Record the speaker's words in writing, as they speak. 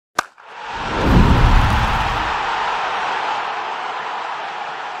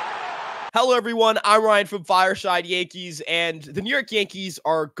Hello, everyone. I'm Ryan from Fireside Yankees, and the New York Yankees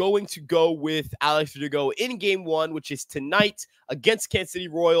are going to go with Alex Verdugo in Game 1, which is tonight against Kansas City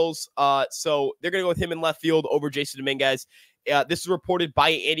Royals. So they're going to go with him in left field over Jason Dominguez. This is reported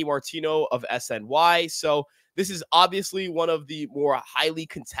by Andy Martino of SNY. So this is obviously one of the more highly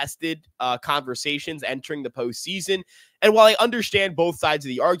contested conversations entering the postseason. And while I understand both sides of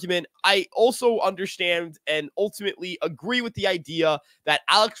the argument, I also understand and ultimately agree with the idea that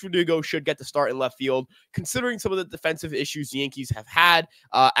Alex Verdugo should get the start in left field, considering some of the defensive issues the Yankees have had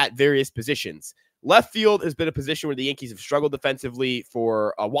at various positions. Left field has been a position where the Yankees have struggled defensively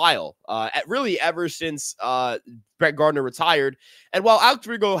for a while, really ever since Brett Gardner retired. And while Alex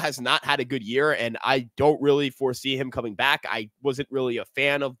Verdugo has not had a good year, and I don't really foresee him coming back, I wasn't really a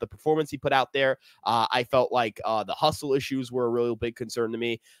fan of the performance he put out there. I felt like the hustle issues were a real big concern to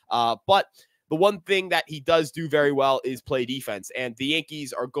me. But the one thing that he does do very well is play defense, and the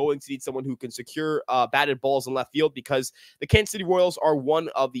Yankees are going to need someone who can secure batted balls in left field because the Kansas City Royals are one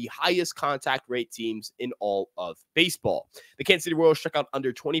of the highest contact rate teams in all of baseball. The Kansas City Royals struck out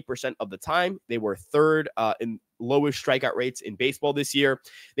under 20% of the time. They were third in lowest strikeout rates in baseball this year.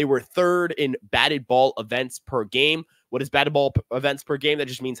 They were third in batted ball events per game. What is batted ball events per game? That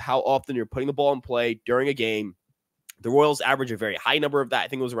just means how often you're putting the ball in play during a game. The Royals average a very high number of that. I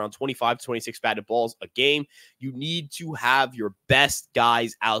think it was around 25 to 26 batted balls a game. You need to have your best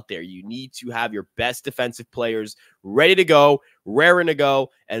guys out there. You need to have your best defensive players ready to go, raring to go,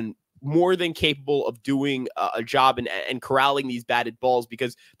 and more than capable of doing a job and corralling these batted balls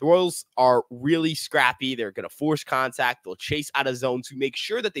because the Royals are really scrappy. They're going to force contact. They'll chase out of zone to make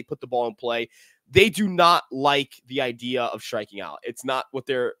sure that they put the ball in play. They do not like the idea of striking out. It's not what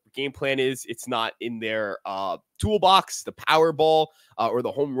their game plan is. It's not in their toolbox. The power ball or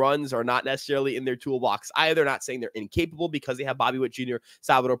the home runs are not necessarily in their toolbox either. They're not saying they're incapable because they have Bobby Witt Jr.,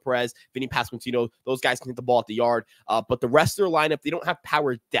 Salvador Perez, Vinny Pasquantino. Those guys can hit the ball at the yard. But the rest of their lineup, they don't have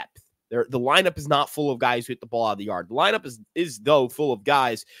power depth. The lineup is not full of guys who hit the ball out of the yard. The lineup is though, full of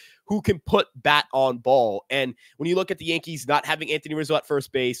guys who can put bat on ball. And when you look at the Yankees not having Anthony Rizzo at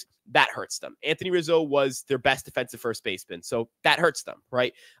first base, that hurts them. Anthony Rizzo was their best defensive first baseman, so that hurts them,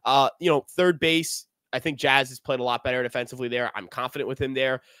 right? Third base, I think Jazz has played a lot better defensively there. I'm confident with him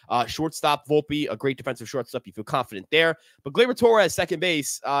there. Shortstop, Volpe, a great defensive shortstop. You feel confident there. But Gleyber Torres, second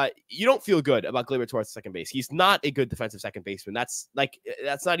base, you don't feel good about Gleyber Torres, second base. He's not a good defensive second baseman. That's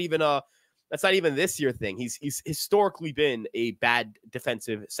not even this year thing. He's historically been a bad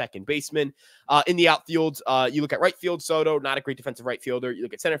defensive second baseman. In the outfield, you look at right field, Soto, not a great defensive right fielder. You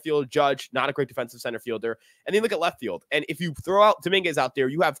look at center field, Judge, not a great defensive center fielder. And then you look at left field. And if you throw out Dominguez out there,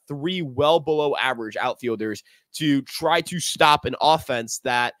 you have three well below average outfielders to try to stop an offense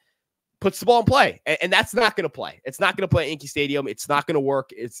that puts the ball in play. And that's not going to play. It's not going to play at Yankee Stadium. It's not going to work.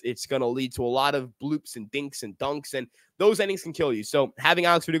 It's going to lead to a lot of bloops and dinks and dunks, and those innings can kill you. So having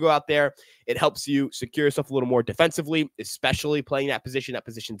Alex Verdugo out there, it helps you secure yourself a little more defensively, especially playing that position. That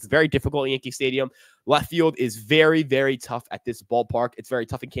position is very difficult in Yankee Stadium. Left field is very, very tough at this ballpark. It's very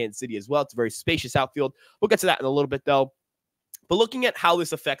tough in Kansas City as well. It's a very spacious outfield. We'll get to that in a little bit, though. But looking at how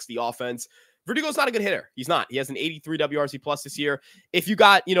this affects the offense, Verdugo's not a good hitter. He's not. He has an 83 WRC plus this year. If you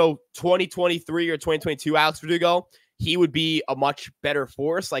got, 2023 or 2022 Alex Verdugo, he would be a much better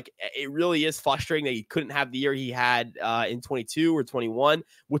force. Like, it really is frustrating that he couldn't have the year he had in 22 or 21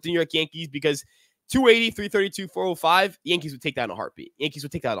 with the New York Yankees because 280, 332, 405, Yankees would take that in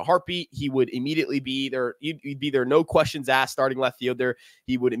a heartbeat. He would immediately be there. He'd be there, no questions asked, starting left fielder.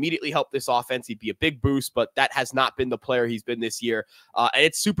 He would immediately help this offense. He'd be a big boost, but that has not been the player he's been this year. And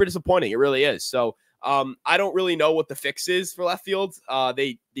it's super disappointing. It really is. So I don't really know what the fix is for left field.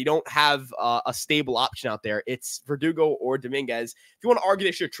 They don't have a stable option out there. It's Verdugo or Dominguez. If you want to argue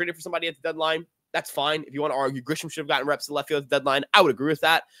they should have traded for somebody at the deadline, that's fine. If you want to argue Grisham should have gotten reps to left field at the deadline, I would agree with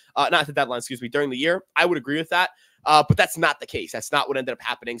that. Not at the deadline, during the year. I would agree with that. But that's not the case. That's not what ended up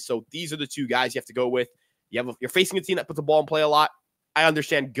happening. So these are the two guys you have to go with. You're facing a team that puts the ball in play a lot. I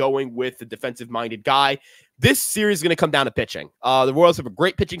understand going with the defensive-minded guy. This series is going to come down to pitching. The Royals have a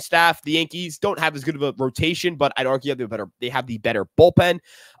great pitching staff. The Yankees don't have as good of a rotation, but I'd argue they have the better bullpen.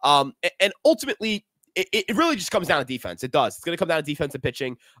 And ultimately, it really just comes down to defense. It does. It's going to come down to defense and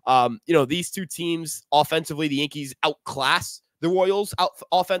pitching. These two teams offensively, the Yankees outclass the Royals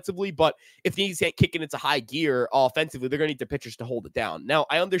offensively, but if the Yankees can't kick it into high gear offensively, they're going to need their pitchers to hold it down. Now,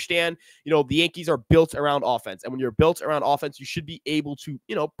 I understand, the Yankees are built around offense, and when you're built around offense, you should be able to,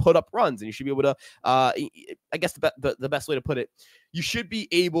 put up runs, and you should be able to, I guess the best way to put it, you should be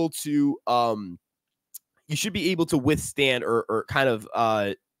able to withstand or kind of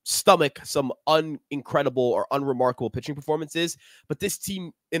stomach some incredible or unremarkable pitching performances. But this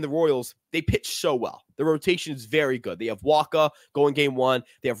team in the Royals, they pitch so well. The rotation is very good. They have Waka going game 1.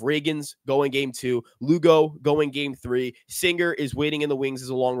 They have Reagans going game 2. Lugo going game 3. Singer is waiting in the wings as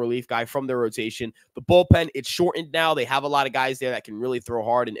a long relief guy from their rotation. The bullpen, it's shortened now. They have a lot of guys there that can really throw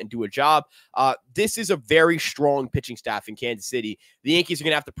hard and do a job. This is a very strong pitching staff in Kansas City. The Yankees are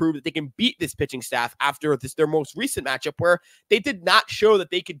going to have to prove that they can beat this pitching staff after their most recent matchup where they did not show that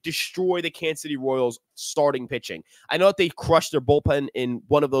they could destroy the Kansas City Royals starting pitching. I know that they crushed their bullpen in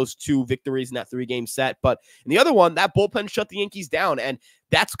one of those 2 victories in that 3-game set, but in the other one, that bullpen shut the Yankees down, and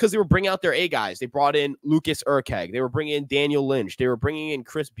that's because they were bringing out their A guys. They brought in Lucas Urquhart. They were bringing in Daniel Lynch. They were bringing in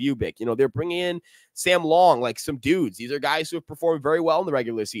Chris Bubick. They're bringing in Sam Long, like some dudes. These are guys who have performed very well in the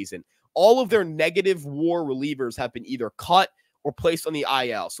regular season. All of their negative WAR relievers have been either cut or placed on the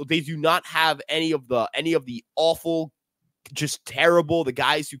IL, so they do not have any of the awful, just terrible, the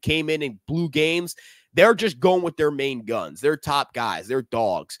guys who came in and blew games. They're just going with their main guns. They're top guys. They're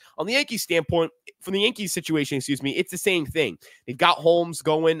dogs. On the Yankees standpoint, from the Yankees situation, it's the same thing. They've got Holmes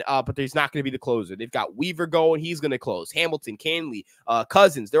going, but there's not going to be the closer. They've got Weaver going. He's going to close. Hamilton, Canley,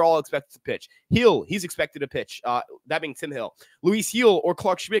 Cousins, they're all expected to pitch. Hill, he's expected to pitch. That being Tim Hill. Luis Hill or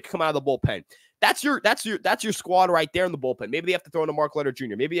Clark Schmidt come out of the bullpen. That's your squad right there in the bullpen. Maybe they have to throw in a Mark Leonard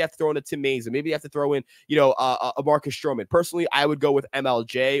Jr. Maybe they have to throw in a Tim Mason. Maybe they have to throw in, a Marcus Stroman. Personally, I would go with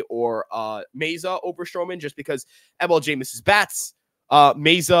MLJ or Meza over Stroman just because MLJ misses bats.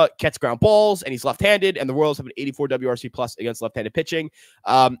 Meza gets ground balls, and he's left-handed, and the Royals have an 84 WRC plus against left-handed pitching.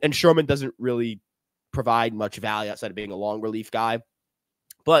 And Stroman doesn't really provide much value outside of being a long relief guy.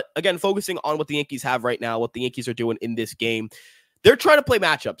 But again, focusing on what the Yankees have right now, what the Yankees are doing in this game, they're trying to play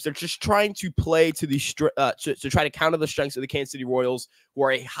matchups. They're just trying to play to try to counter the strengths of the Kansas City Royals, who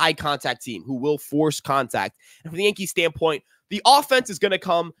are a high contact team, who will force contact. And from the Yankees standpoint, the offense is going to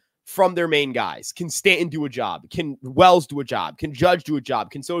come from their main guys. Can Stanton do a job? Can Wells do a job? Can Judge do a job?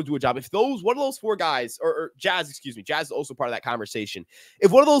 Can Soto do a job? If one of those 4 guys, or Jazz is also part of that conversation.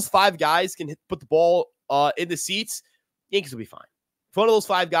 If one of those 5 guys can put the ball in the seats, Yankees will be fine. If one of those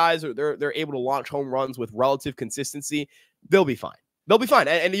 5 guys they're able to launch home runs with relative consistency, they'll be fine. They'll be fine.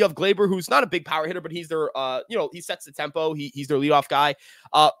 And you have Glaber, who's not a big power hitter, but he's their, he sets the tempo. He's their leadoff guy.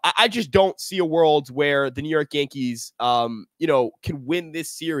 I just don't see a world where the New York Yankees, can win this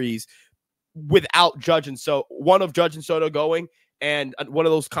series without one of Judge and Soto going and one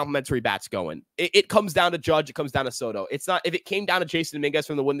of those complimentary bats going. It comes down to Judge. It comes down to Soto. It's not, if it came down to Jason Dominguez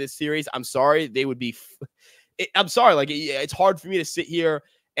from the win this series, I'm sorry, they would be, I'm sorry. Like, it's hard for me to sit here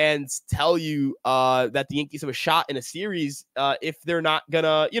and tell you that the Yankees have a shot in a series if they're not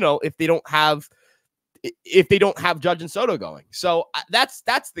gonna, if they don't have Judge and Soto going. So that's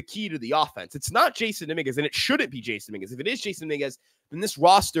the key to the offense. It's not Jason Dominguez, and it shouldn't be Jason Dominguez. If it is Jason Dominguez, then this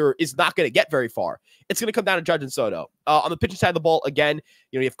roster is not going to get very far. It's going to come down to Judge and Soto. On the pitching side of the ball, again,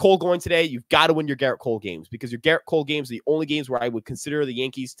 you have Cole going today. You've got to win your Garrett Cole games, because your Garrett Cole games are the only games where I would consider the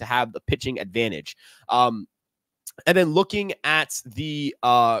Yankees to have the pitching advantage. And then looking at the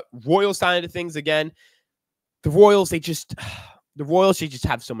Royals side of things again, the Royals, they just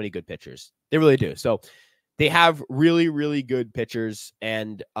have so many good pitchers. They really do. So they have really, really good pitchers.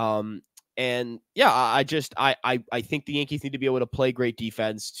 And yeah, I think the Yankees need to be able to play great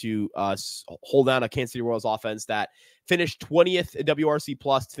defense to hold down a Kansas City Royals offense that finished 20th in WRC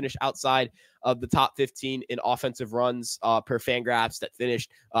plus, finished outside of the top 15 in offensive runs per Fangraphs, that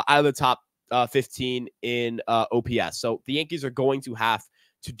finished out of the top 15 in OPS. So the Yankees are going to have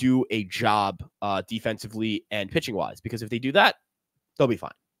to do a job defensively and pitching wise, because if they do that, they'll be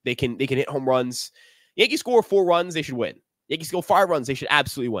fine. They can hit home runs. Yankees score 4 runs, they should win. Yankees go 5 runs, they should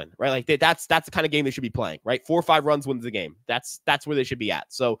absolutely win, right? Like that's the kind of game they should be playing, right? 4 or 5 runs wins the game. That's where they should be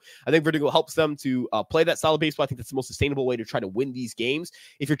at. So I think Verdugo helps them to play that style of baseball. I think that's the most sustainable way to try to win these games.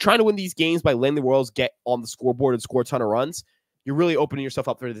 If you're trying to win these games by letting the Royals get on the scoreboard and score a ton of runs, you're really opening yourself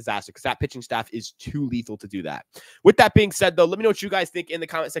up for a disaster, because that pitching staff is too lethal to do that. With that being said, though, let me know what you guys think in the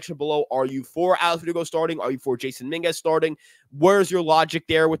comment section below. Are you for Alex Verdugo starting? Are you for Jason Dominguez starting? Where's your logic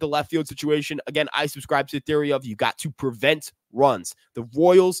there with the left field situation? Again, I subscribe to the theory of you got to prevent runs. The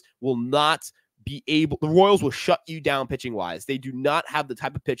Royals will not be able, the Royals will shut you down pitching wise. They do not have the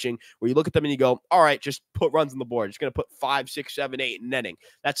type of pitching where you look at them and you go, all right, just put runs on the board. Just going to put 5, 6, 7, 8 in an inning.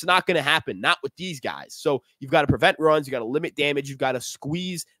 That's not going to happen. Not with these guys. So you've got to prevent runs. You got to limit damage. You've got to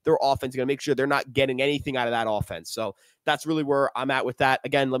squeeze their offense. You got to make sure they're not getting anything out of that offense. So that's really where I'm at with that.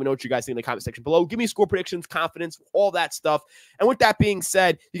 Again, let me know what you guys think in the comment section below. Give me score predictions, confidence, all that stuff. And with that being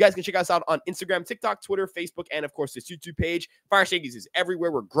said, you guys can check us out on Instagram, TikTok, Twitter, Facebook, and of course this YouTube page. Fireside Yankees is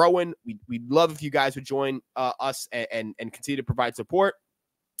everywhere. We're growing. We'd love if you guys would join us and continue to provide support.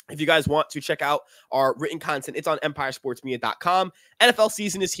 If you guys want to check out our written content, it's on empiresportsmedia.com. NFL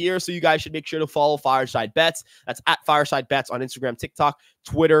season is here, so you guys should make sure to follow Fireside Bets. That's at Fireside Bets on Instagram, TikTok,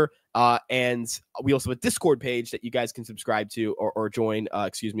 Twitter, and we also have a Discord page that you guys can subscribe to or join,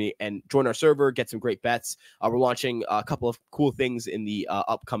 and join our server, get some great bets. We're launching a couple of cool things in the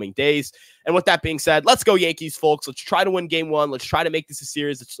upcoming days. And with that being said, let's go Yankees, folks. Let's try to win game one. Let's try to make this a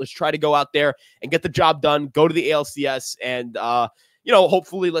series. Let's try to go out there and get the job done, go to the ALCS, and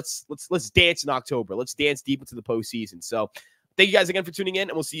hopefully let's dance in October. Let's dance deep into the postseason. So thank you guys again for tuning in,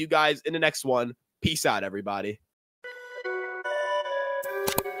 and we'll see you guys in the next one. Peace out, everybody.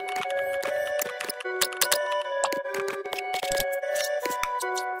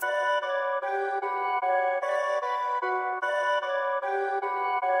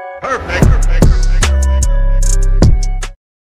 Perfect.